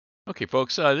Okay,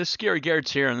 folks, this is Gary Gertz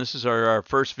here, and this is our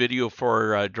first video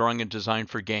for drawing and design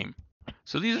for game.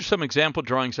 So these are some example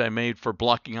drawings I made for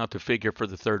blocking out the figure for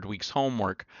the third week's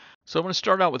homework. So I'm going to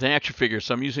start out with an action figure.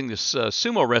 So I'm using this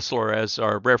sumo wrestler as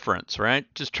our reference, right?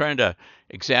 Just trying to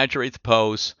exaggerate the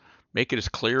pose, make it as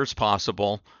clear as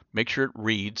possible, make sure it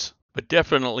reads, but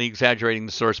definitely exaggerating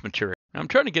the source material. Now I'm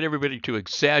trying to get everybody to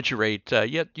exaggerate,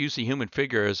 yet use the human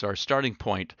figure as our starting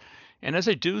point. And as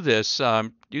I do this,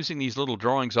 I'm using these little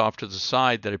drawings off to the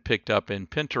side that I picked up in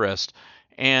Pinterest,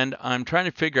 and I'm trying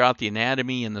to figure out the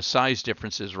anatomy and the size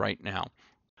differences right now.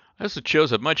 I also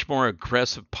chose a much more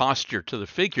aggressive posture to the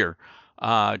figure,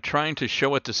 trying to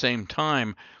show at the same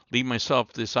time, leave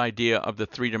myself this idea of the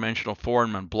three-dimensional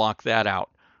form and block that out.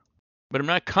 But I'm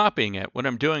not copying it. What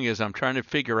I'm doing is I'm trying to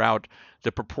figure out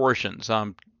the proportions.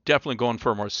 I'm definitely going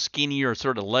for a more skinnier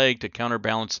sort of leg to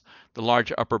counterbalance the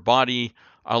large upper body,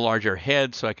 a larger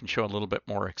head so I can show a little bit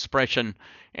more expression,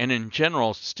 and in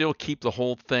general still keep the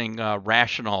whole thing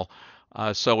rational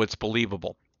so it's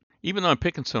believable. Even though I'm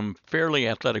picking some fairly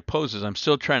athletic poses, I'm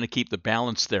still trying to keep the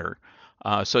balance there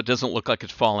so it doesn't look like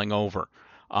it's falling over.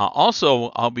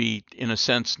 Also, I'll be, in a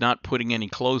sense, not putting any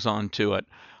clothes onto it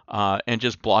and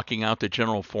just blocking out the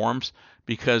general forms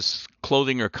because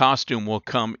clothing or costume will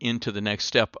come into the next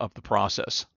step of the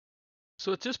process.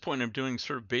 So at this point, I'm doing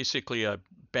sort of basically a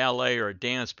ballet or a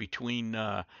dance between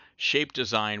shape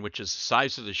design, which is the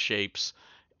size of the shapes,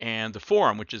 and the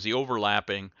form, which is the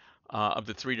overlapping of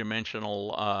the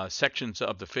three-dimensional sections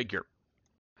of the figure.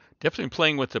 Definitely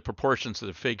playing with the proportions of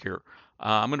the figure.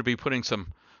 I'm going to be putting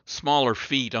some smaller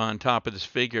feet on top of this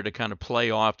figure to kind of play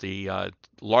off the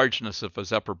largeness of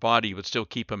his upper body, but still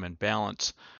keep him in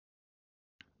balance.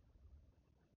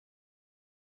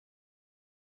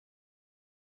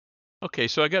 Okay,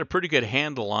 so I got a pretty good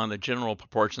handle on the general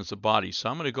proportions of the body. So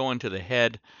I'm going to go into the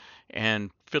head and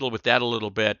fiddle with that a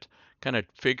little bit, kind of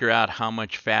figure out how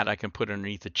much fat I can put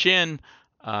underneath the chin,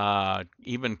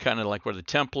 even kind of like where the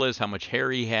temple is, how much hair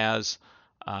he has,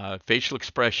 facial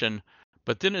expression.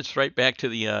 But then it's right back to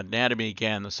the anatomy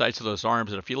again, the size of those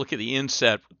arms. And if you look at the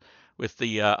inset with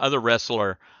the other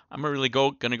wrestler, I'm really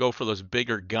going to go for those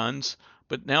bigger guns,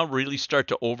 but now really start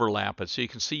to overlap it. So you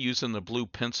can see using the blue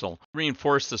pencil,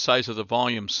 reinforce the size of the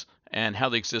volumes and how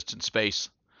they exist in space.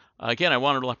 Again, I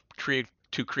wanted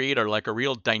to create a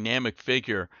real dynamic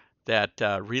figure that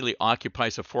really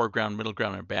occupies a foreground, middle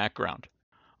ground, and background.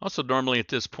 Also, normally at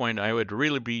this point, I would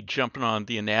really be jumping on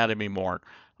the anatomy more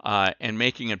and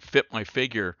making it fit my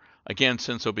figure. Again,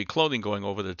 since there'll be clothing going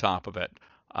over the top of it,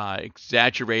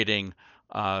 exaggerating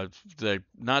the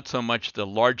not so much the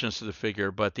largeness of the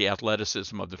figure, but the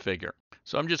athleticism of the figure.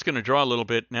 So I'm just going to draw a little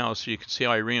bit now so you can see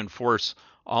how I reinforce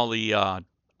all the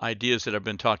ideas that I've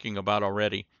been talking about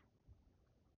already.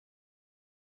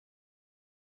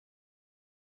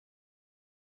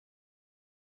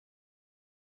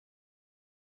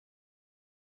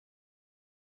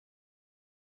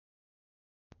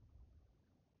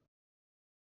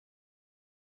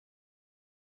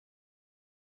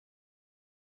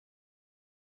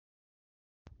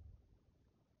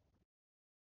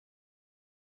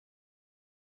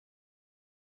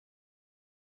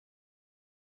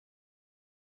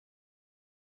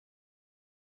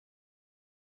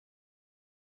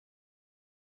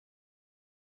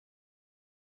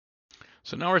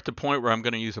 So now we're at the point where I'm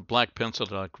going to use a black pencil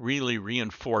to really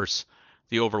reinforce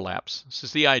the overlaps. This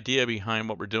is the idea behind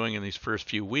what we're doing in these first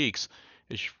few weeks,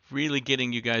 is really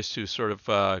getting you guys to sort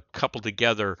of couple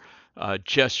together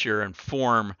gesture and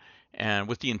form and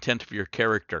with the intent of your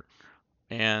character.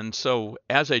 And so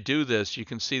as I do this, you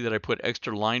can see that I put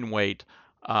extra line weight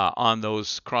on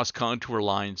those cross contour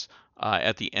lines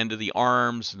at the end of the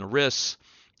arms and the wrists,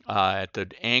 at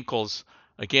the ankles.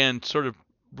 Again, sort of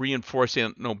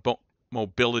reinforcing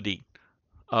mobility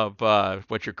of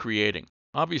what you're creating.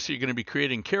 Obviously, you're going to be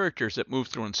creating characters that move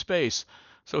through in space.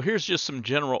 So here's just some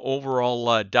general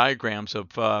overall diagrams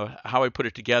of how I put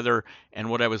it together and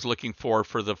what I was looking for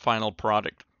the final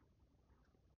product.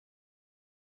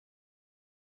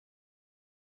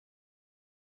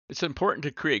 It's important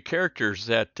to create characters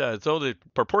that, though the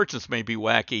proportions may be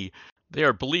wacky, they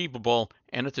are believable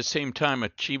and at the same time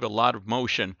achieve a lot of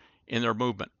motion in their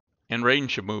movement and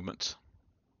range of movements.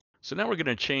 So now we're going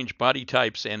to change body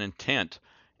types and intent.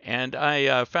 And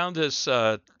I found this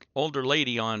older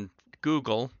lady on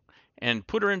Google and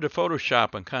put her into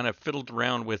Photoshop and kind of fiddled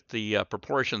around with the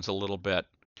proportions a little bit.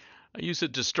 I used the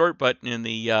distort button in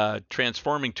the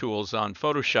transforming tools on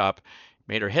Photoshop,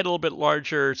 made her head a little bit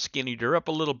larger, skinnied her up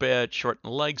a little bit,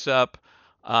 shortened the legs up,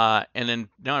 and then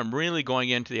now I'm really going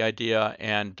into the idea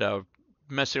and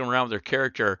messing around with her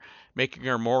character, making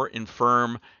her more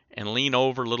infirm and lean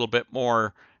over a little bit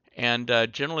more, and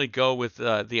generally go with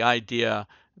the idea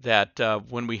that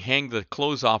when we hang the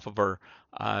clothes off of her,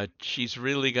 she's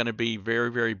really going to be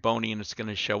very, very bony, and it's going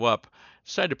to show up.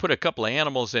 Decided to put a couple of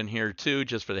animals in here too,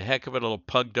 just for the heck of it, a little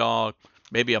pug dog,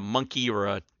 maybe a monkey or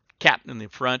a cat in the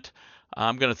front.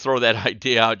 I'm going to throw that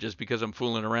idea out just because I'm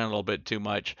fooling around a little bit too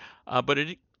much. But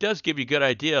it does give you a good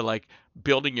idea, like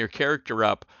building your character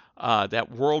up,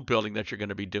 that world building that you're going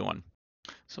to be doing.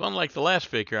 So unlike the last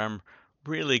figure, I'm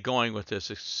really going with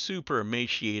this super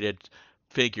emaciated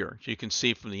figure. You can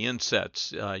see from the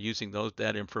insets using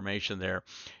that information there,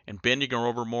 and bending her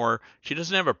over more. She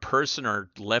doesn't have a purse in her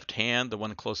left hand, the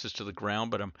one closest to the ground,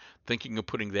 but I'm thinking of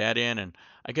putting that in, and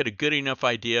I get a good enough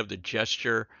idea of the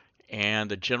gesture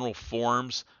and the general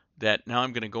forms that now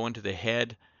I'm going to go into the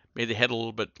head, make the head a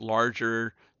little bit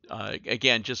larger,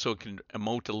 again, just so it can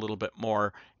emote a little bit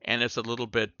more, and it's a little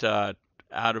bit out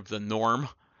of the norm.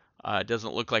 It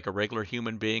doesn't look like a regular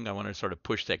human being. I want to sort of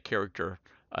push that character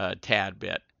a tad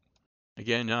bit.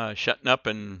 Again, shutting up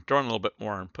and drawing a little bit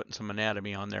more and putting some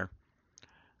anatomy on there.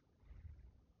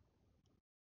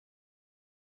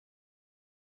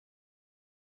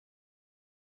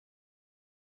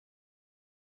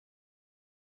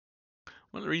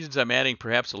 One of the reasons I'm adding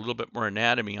perhaps a little bit more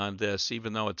anatomy on this,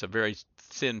 even though it's a very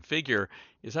thin figure,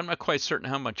 is I'm not quite certain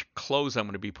how much clothes I'm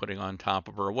going to be putting on top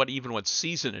of her, or what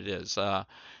season it is.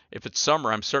 If it's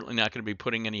summer, I'm certainly not going to be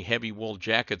putting any heavy wool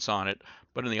jackets on it.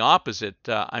 But in the opposite,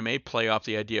 I may play off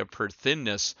the idea of her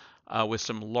thinness with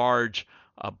some large,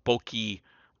 bulky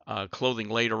clothing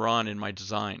later on in my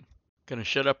design. Going to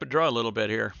shut up and draw a little bit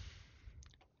here.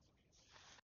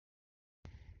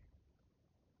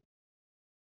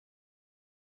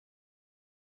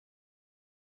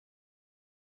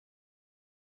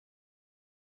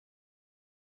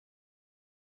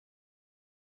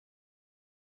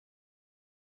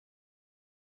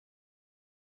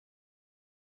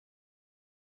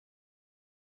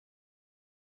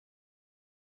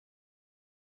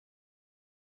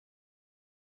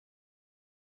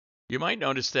 You might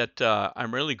notice that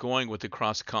I'm really going with the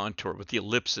cross contour, with the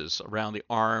ellipses around the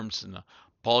arms and the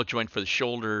ball joint for the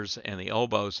shoulders and the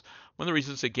elbows. One of the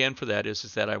reasons, again, for that is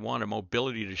that I want a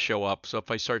mobility to show up. So if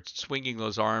I start swinging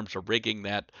those arms or rigging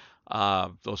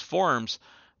those forms,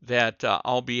 that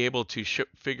I'll be able to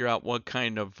figure out what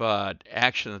kind of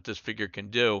action that this figure can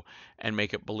do and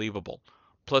make it believable.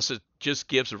 Plus, it just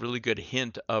gives a really good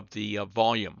hint of the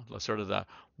volume, sort of the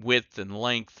width and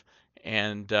length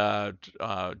and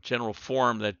general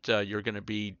form that you're going to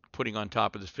be putting on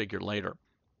top of this figure later.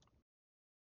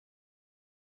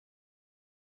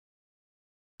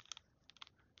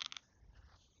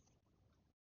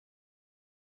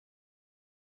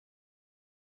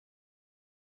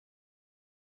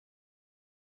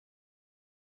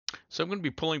 So I'm going to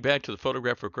be pulling back to the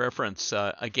photographic reference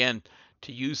again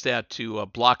to use that to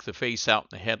block the face out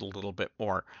and the head a little bit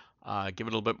more, give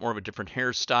it a little bit more of a different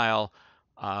hairstyle,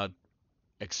 uh,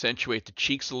 accentuate the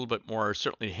cheeks a little bit more.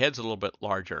 Certainly the head's a little bit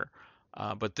larger.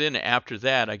 But then after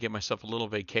that, I give myself a little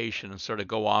vacation and sort of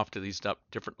go off to these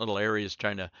different little areas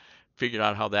trying to figure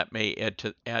out how that may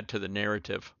add to the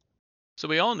narrative. So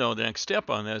we all know the next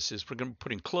step on this is we're going to be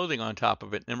putting clothing on top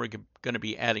of it, and then we're going to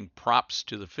be adding props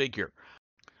to the figure.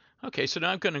 Okay, so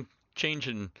now I'm going to change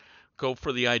and go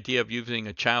for the idea of using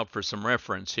a child for some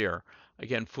reference here.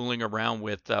 Again, fooling around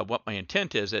with what my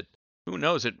intent is. Who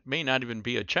knows, it may not even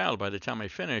be a child by the time I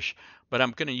finish, but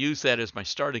I'm going to use that as my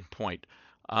starting point.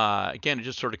 Again,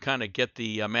 just sort of kind of get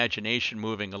the imagination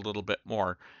moving a little bit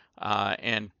more.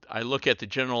 And I look at the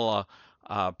general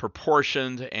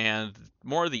proportions and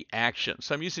more of the action.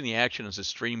 So I'm using the action as a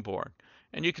streamboard.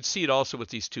 And you can see it also with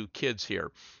these two kids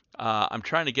here. I'm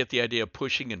trying to get the idea of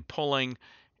pushing and pulling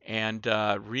and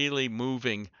really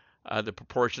moving the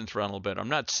proportions around a little bit. I'm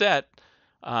not set.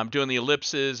 I'm doing the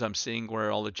ellipses. I'm seeing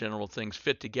where all the general things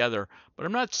fit together, but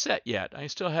I'm not set yet. I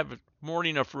still have more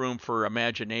than enough room for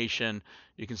imagination.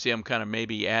 You can see I'm kind of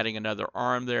maybe adding another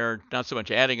arm there. Not so much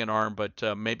adding an arm, but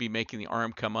maybe making the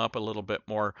arm come up a little bit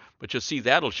more. But you'll see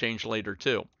that'll change later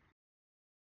too.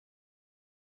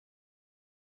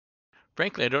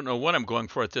 Frankly, I don't know what I'm going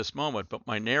for at this moment, but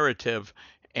my narrative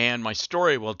and my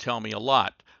story will tell me a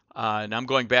lot. And I'm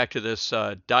going back to this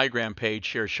diagram page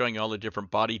here showing you all the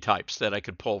different body types that I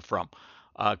could pull from,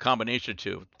 combination of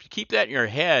two. If you keep that in your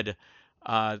head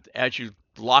as you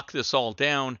lock this all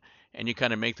down and you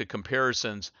kind of make the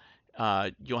comparisons,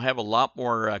 you'll have a lot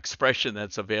more expression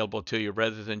that's available to you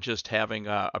rather than just having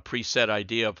a preset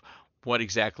idea of what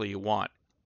exactly you want.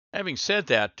 Having said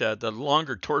that, the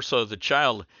longer torso of the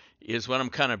child is what I'm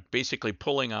kind of basically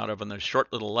pulling out of on the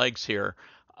short little legs here.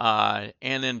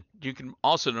 And then you can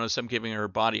also notice I'm giving her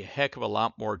body a heck of a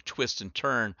lot more twist and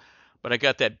turn, but I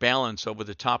got that balance over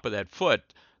the top of that foot,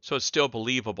 so it's still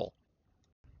believable.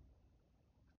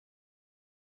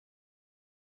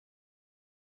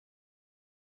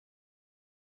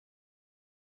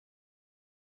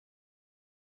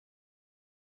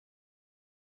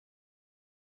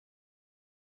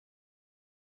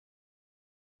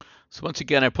 So once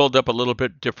again, I pulled up a little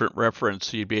bit different reference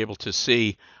so you'd be able to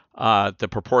see the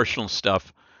proportional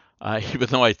stuff. Even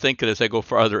though I think that as I go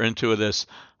farther into this,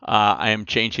 I am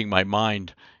changing my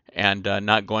mind and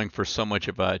not going for so much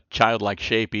of a childlike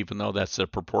shape, even though that's the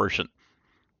proportion.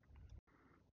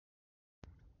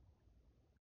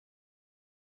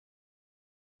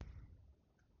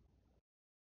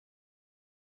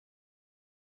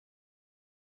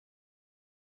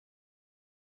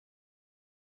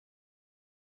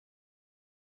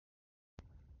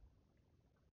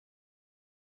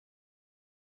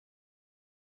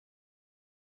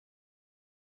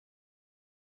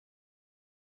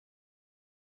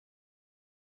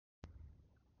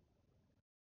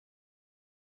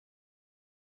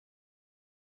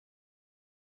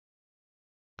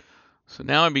 So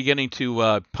now I'm beginning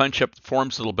to punch up the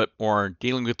forms a little bit more,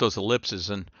 dealing with those ellipses.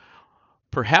 And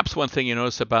perhaps one thing you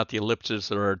notice about the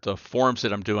ellipses or the forms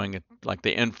that I'm doing, like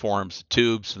the end forms, the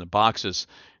tubes, and the boxes,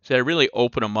 is that I really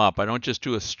open them up. I don't just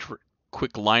do a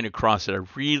quick line across it. I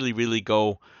really, really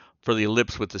go for the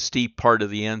ellipse with the steep part of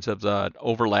the ends of the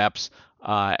overlaps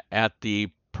at the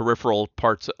peripheral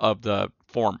parts of the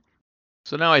form.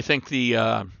 So now I think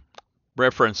the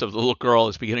reference of the little girl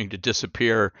is beginning to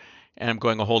disappear, and I'm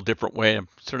going a whole different way. I'm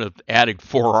sort of adding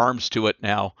four arms to it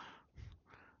now.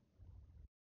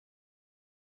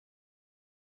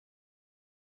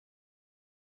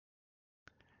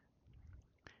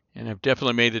 And I've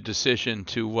definitely made the decision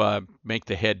to make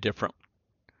the head different,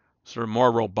 sort of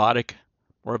more robotic,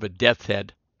 more of a death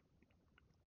head.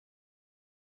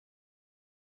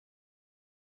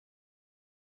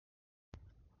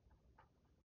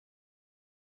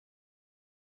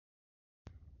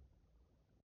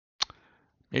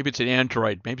 Maybe it's an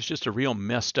android. Maybe it's just a real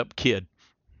messed up kid.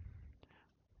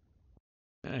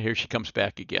 Here she comes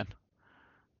back again.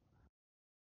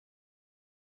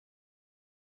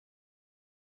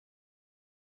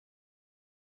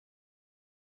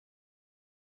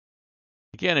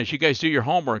 Again, as you guys do your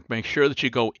homework, make sure that you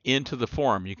go into the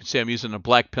form. You can see I'm using a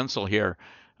black pencil here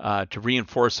to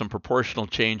reinforce some proportional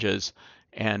changes,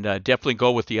 and definitely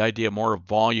go with the idea more of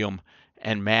volume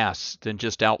and mass than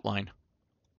just outline.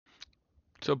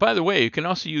 So, by the way, you can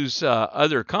also use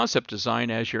other concept design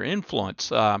as your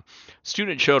influence.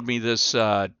 Student showed me this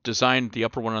design, the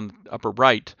upper one on the upper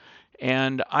right,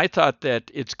 and I thought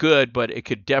that it's good, but it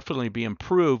could definitely be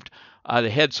improved. The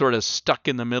head sort of stuck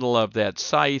in the middle of that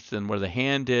scythe and where the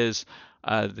hand is.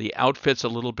 The outfit's a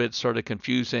little bit sort of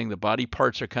confusing. The body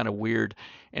parts are kind of weird,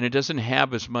 and it doesn't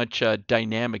have as much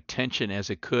dynamic tension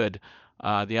as it could.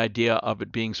 The idea of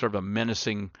it being sort of a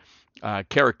menacing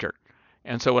character.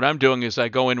 And so what I'm doing is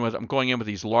I'm going in with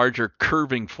these larger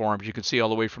curving forms. You can see all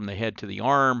the way from the head to the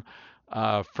arm,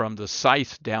 from the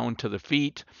scythe down to the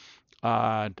feet,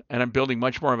 and I'm building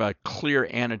much more of a clear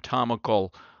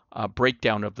anatomical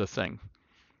breakdown of the thing.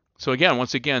 So again,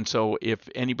 once again, so if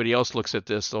anybody else looks at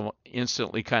this, they'll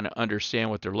instantly kind of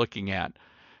understand what they're looking at.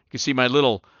 You can see my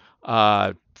little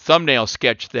thumbnail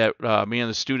sketch that me and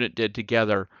the student did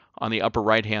together on the upper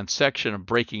right hand section of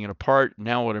breaking it apart.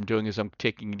 Now what I'm doing is I'm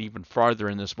taking it even farther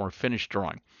in this more finished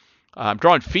drawing. I'm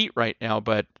drawing feet right now,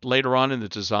 but later on in the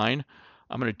design,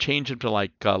 I'm going to change them to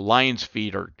like lion's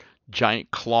feet or giant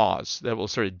claws that will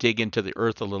sort of dig into the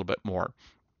earth a little bit more.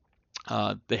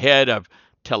 The head, I've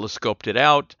telescoped it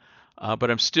out,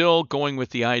 but I'm still going with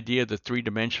the idea of the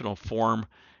three-dimensional form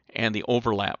and the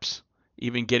overlaps,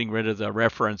 even getting rid of the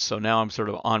reference. So now I'm sort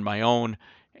of on my own.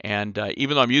 And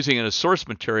even though I'm using it as source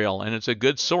material, and it's a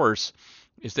good source,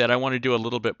 is that I want to do a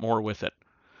little bit more with it.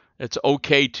 It's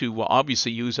okay to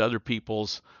obviously use other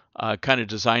people's kind of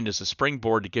design as a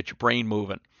springboard to get your brain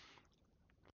moving.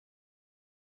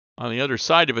 On the other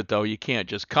side of it, though, you can't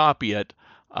just copy it.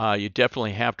 You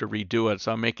definitely have to redo it.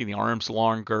 So I'm making the arms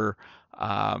longer,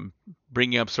 um,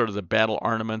 bringing up sort of the battle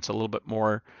ornaments a little bit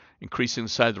more, increasing the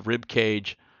size of the rib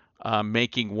cage,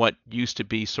 making what used to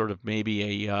be sort of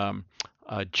maybe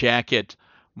a jacket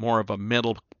more of a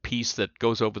metal piece that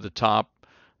goes over the top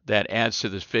that adds to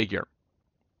this figure.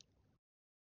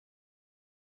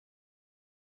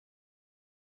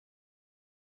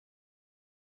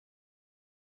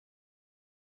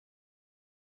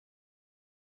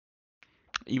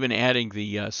 even adding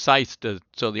the scythe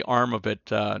so the arm of it,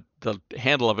 the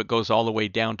handle of it goes all the way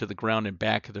down to the ground and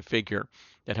back of the figure.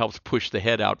 That helps push the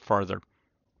head out farther.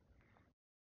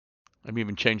 I'm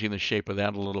even changing the shape of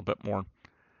that a little bit more.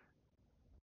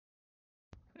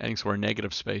 Adding some more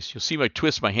negative space. You'll see me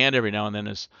twist my hand every now and then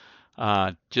as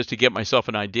just to get myself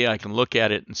an idea. I can look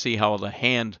at it and see how the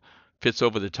hand fits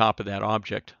over the top of that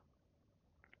object.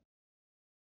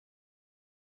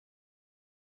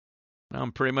 Now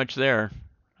I'm pretty much there.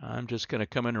 I'm just going to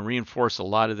come in and reinforce a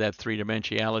lot of that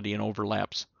three-dimensionality and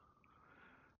overlaps.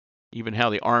 Even how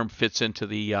the arm fits into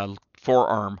the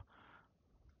forearm.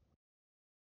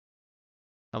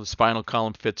 How the spinal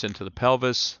column fits into the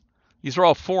pelvis. These are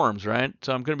all forms, right?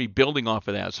 So I'm going to be building off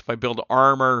of that. So if I build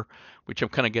armor, which I'm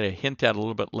kind of going to hint at a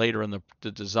little bit later in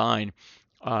the design,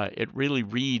 it really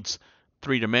reads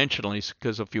three-dimensionally,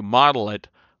 because if you model it,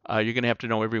 you're going to have to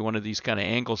know every one of these kind of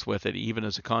angles with it, even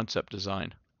as a concept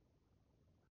design.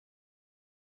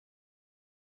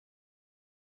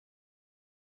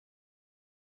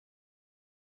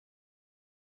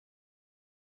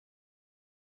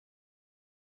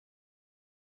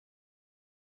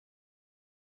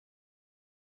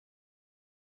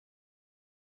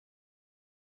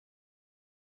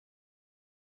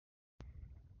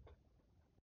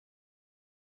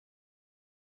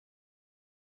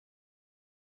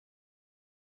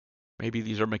 Maybe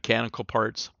these are mechanical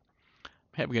parts. I'm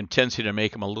having a tendency to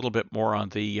make them a little bit more on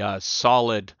the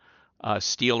solid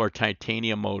steel or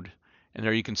titanium mode. And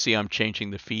there you can see I'm changing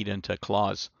the feet into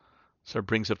claws. So it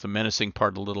brings up the menacing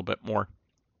part a little bit more.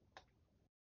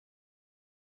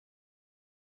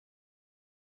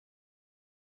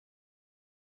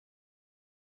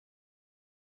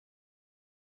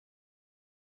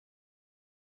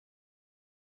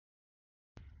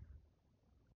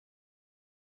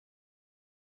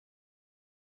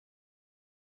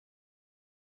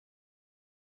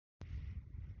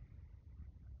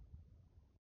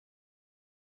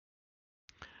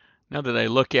 Now that I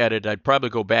look at it, I'd probably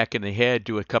go back in the head,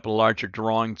 do a couple of larger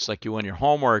drawings like you on your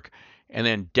homework, and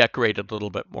then decorate it a little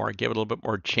bit more, give it a little bit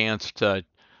more chance to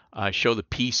show the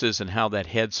pieces and how that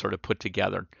head's sort of put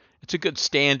together. It's a good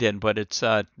stand-in, but it's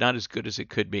not as good as it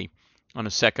could be on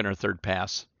a second or third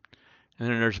pass. And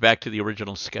then there's back to the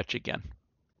original sketch again.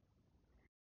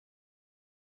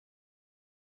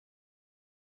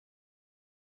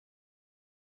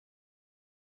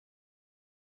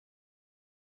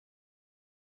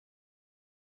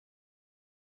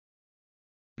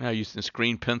 Now using the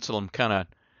screen pencil, I'm kind of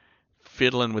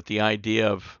fiddling with the idea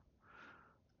of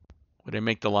would I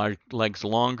make the legs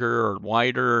longer or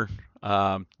wider?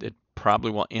 It probably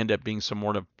will end up being some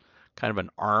more of kind of an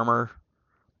armor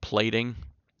plating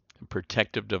and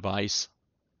protective device.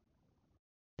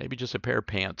 Maybe just a pair of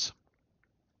pants.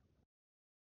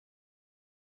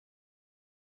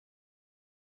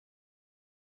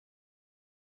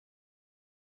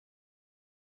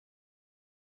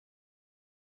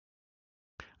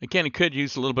 Again, it could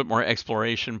use a little bit more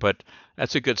exploration, but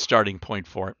that's a good starting point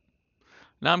for it.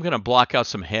 Now I'm going to block out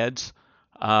some heads.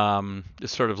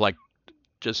 Just sort of like,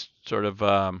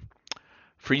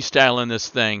 freestyling this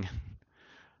thing.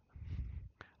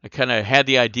 I kind of had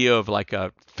the idea of like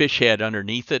a fish head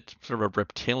underneath it, sort of a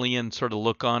reptilian sort of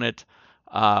look on it,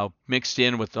 mixed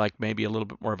in with like maybe a little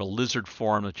bit more of a lizard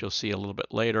form that you'll see a little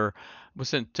bit later.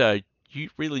 Wasn't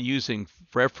really using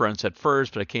reference at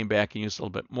first, but I came back and used a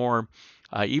little bit more.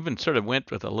 Even sort of went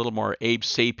with a little more Abe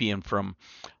Sapien from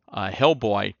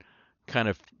Hellboy kind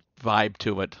of vibe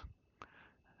to it.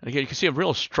 And again, you can see a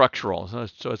real structural,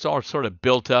 so it's all sort of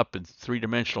built up in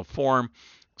three-dimensional form.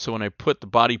 So when I put the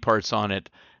body parts on it,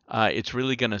 it's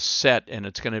really going to set, and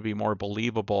it's going to be more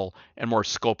believable and more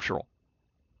sculptural.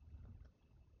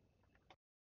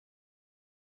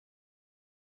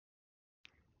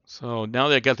 So now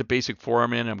that I got the basic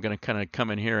form in, I'm going to kind of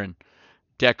come in here and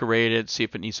decorate it, see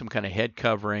if it needs some kind of head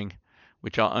covering,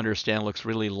 which I'll understand looks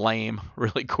really lame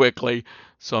really quickly.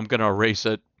 So I'm going to erase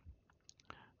it.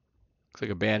 Looks like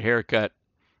a bad haircut.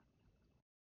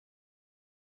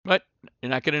 But you're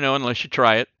not going to know unless you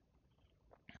try it.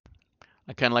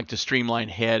 I kind of like to streamline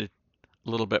head a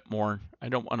little bit more. I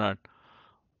don't want to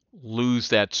lose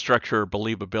that structure or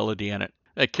believability in it.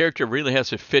 That character really has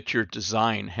to fit your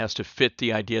design, has to fit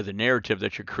the idea of the narrative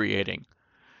that you're creating.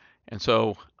 And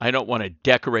so I don't want to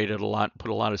decorate it a lot,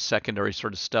 put a lot of secondary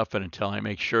sort of stuff in until I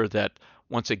make sure that,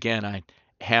 once again, I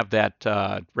have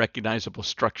that recognizable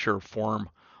structure form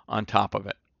on top of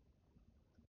it.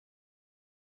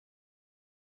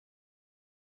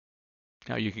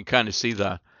 Now you can kind of see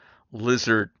the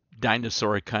lizard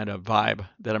dinosaur kind of vibe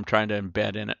that I'm trying to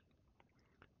embed in it.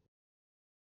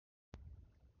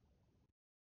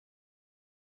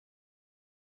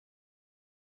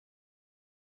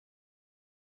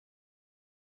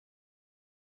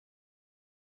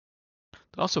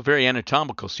 Also very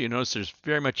anatomical. So you notice there's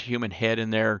very much a human head in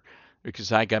there. There's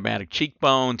zygomatic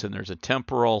cheekbones, and there's a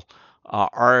temporal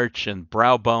arch and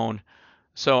brow bone.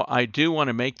 So I do want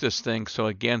to make this thing so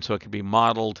again, so it can be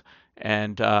modeled,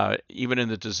 and even in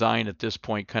the design at this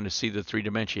point, kind of see the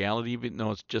three-dimensionality, even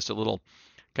though it's just a little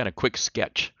kind of quick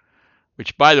sketch.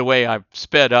 Which, by the way, I've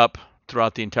sped up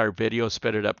throughout the entire video,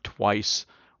 sped it up twice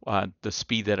the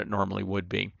speed that it normally would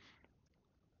be.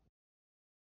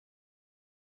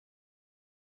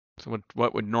 So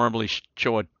what would normally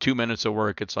show a 2 minutes of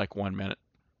work, it's like 1 minute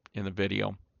in the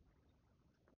video.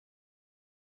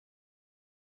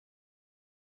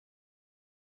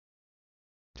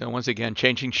 So once again,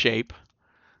 changing shape.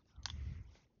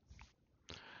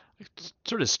 I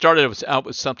sort of started out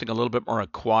with something a little bit more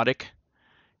aquatic,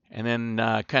 and then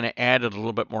kind of added a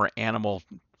little bit more animal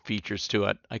features to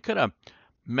it. I could have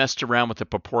messed around with the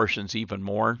proportions even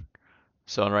more.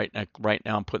 So right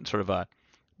now I'm putting sort of a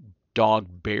dog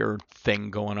bear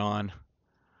thing going on.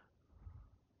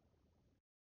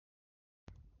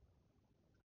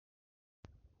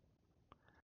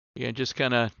 Yeah, just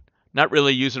kind of not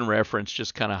really using reference,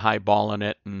 just kind of highballing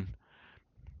it,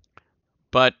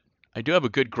 but I do have a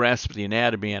good grasp of the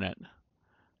anatomy in it.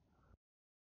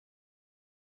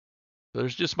 So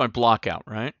there's just my block out,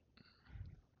 right?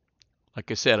 Like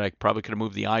I said, I probably could have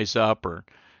moved the eyes up or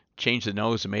changed the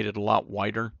nose and made it a lot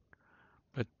wider.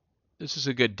 But this is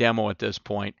a good demo at this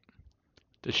point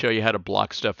to show you how to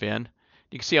block stuff in.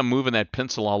 You can see I'm moving that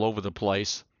pencil all over the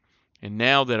place. And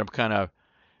now that I'm kind of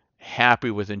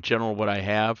happy with in general what I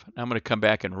have, I'm going to come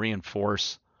back and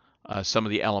reinforce some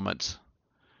of the elements.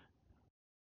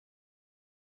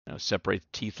 Separate the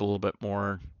teeth a little bit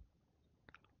more.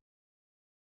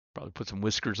 Probably put some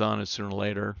whiskers on it sooner or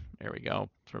later. There we go.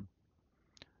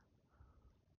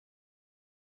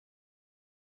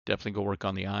 Definitely go work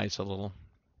on the eyes a little.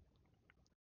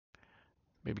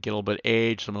 Maybe get a little bit of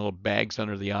age, some little bags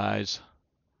under the eyes.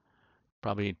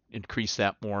 Probably increase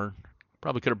that more.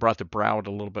 Probably could have brought the brow out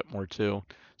a little bit more too.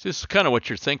 So this is kind of what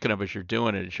you're thinking of as you're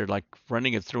doing it. Is you're like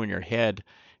running it through in your head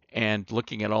and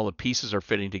looking at all the pieces are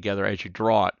fitting together as you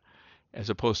draw it, as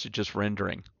opposed to just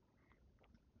rendering.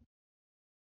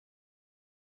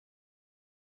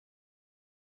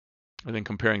 And then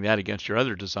comparing that against your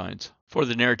other designs for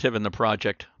the narrative and the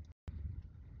project.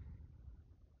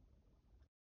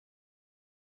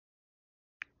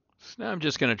 So now I'm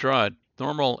just going to draw a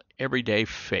normal everyday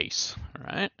face, all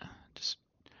right? Just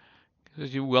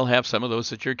because you will have some of those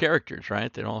that your characters,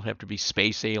 right? They don't have to be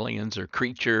space aliens or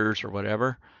creatures or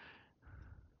whatever.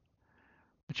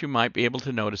 But you might be able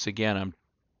to notice, again, I'm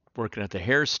working at the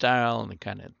hairstyle and the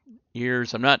kind of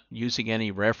ears. I'm not using any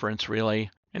reference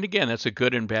really. And again, that's a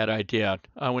good and bad idea.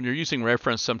 When you're using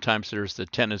reference, sometimes there's the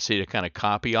tendency to kind of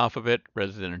copy off of it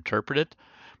rather than interpret it.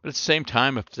 But at the same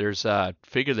time, if there's a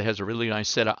figure that has a really nice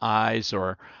set of eyes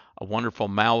or a wonderful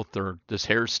mouth or this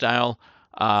hairstyle,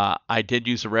 I did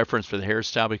use a reference for the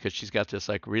hairstyle because she's got this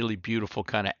like really beautiful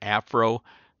kind of afro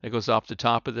that goes off the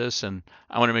top of this. And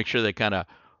I want to make sure that kind of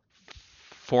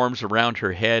forms around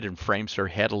her head and frames her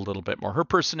head a little bit more. Her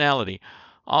personality.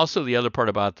 Also, the other part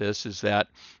about this is that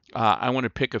I want to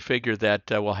pick a figure that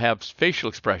will have facial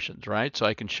expressions, right? So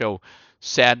I can show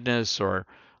sadness or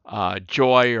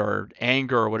joy or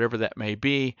anger or whatever that may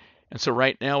be. And so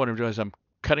right now what I'm doing is I'm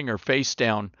cutting her face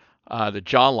down, the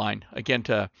jawline, again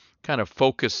to kind of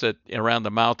focus it around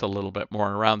the mouth a little bit more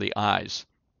and around the eyes.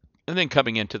 And then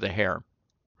coming into the hair.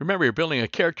 Remember, you're building a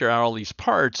character out of all these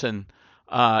parts, and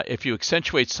if you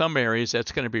accentuate some areas,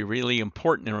 that's going to be really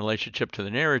important in relationship to the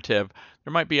narrative.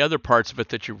 There might be other parts of it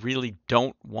that you really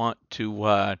don't want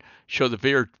to show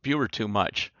the viewer too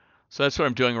much. So that's what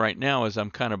I'm doing right now is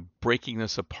I'm kind of breaking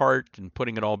this apart and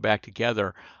putting it all back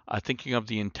together, thinking of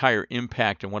the entire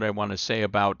impact and what I want to say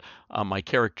about my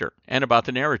character and about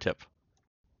the narrative.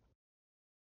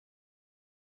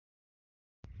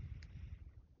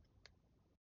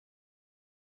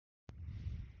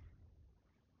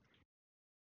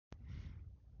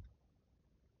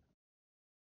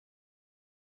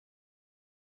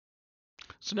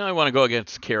 So now I want to go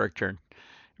against character.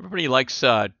 Everybody likes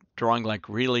drawing like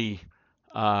really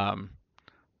um,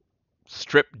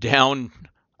 stripped down,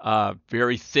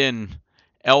 very thin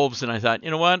elves, and I thought, you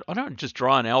know what? Why don't I just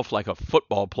draw an elf like a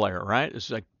football player, right?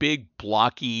 It's like big,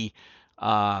 blocky,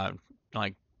 uh,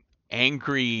 like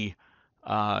angry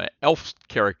elf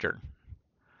character.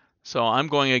 So I'm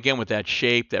going again with that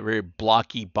shape, that very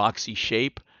blocky, boxy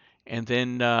shape, and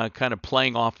then kind of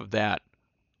playing off of that.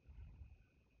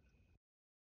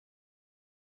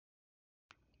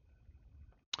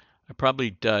 I probably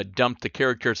dumped the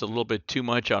characters a little bit too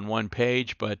much on one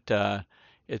page, but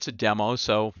it's a demo,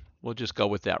 so we'll just go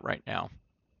with that right now.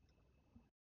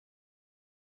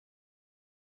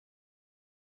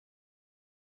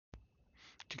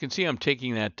 You can see I'm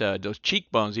taking that those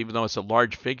cheekbones, even though it's a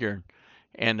large figure,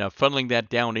 and funneling that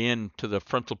down into the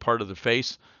frontal part of the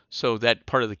face, so that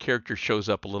part of the character shows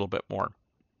up a little bit more.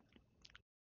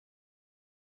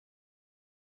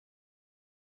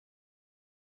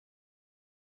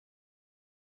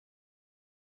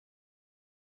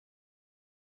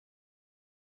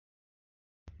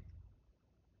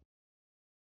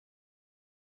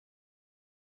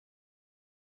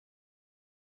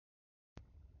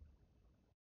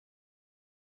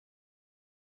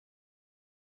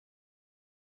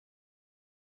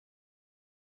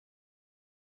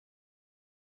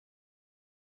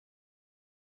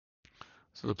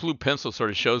 So the blue pencil sort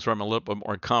of shows where I'm a little bit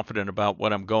more confident about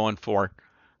what I'm going for.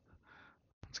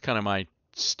 It's kind of my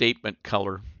statement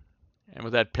color. And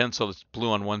with that pencil, it's blue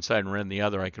on one side and red on the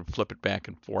other. I can flip it back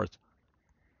and forth.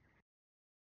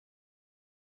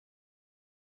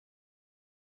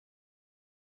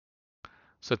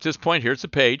 So at this point, here's the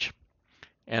page.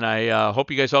 And I hope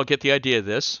you guys all get the idea of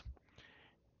this.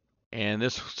 And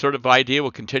this sort of idea will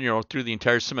continue through the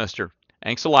entire semester.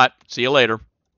 Thanks a lot. See you later.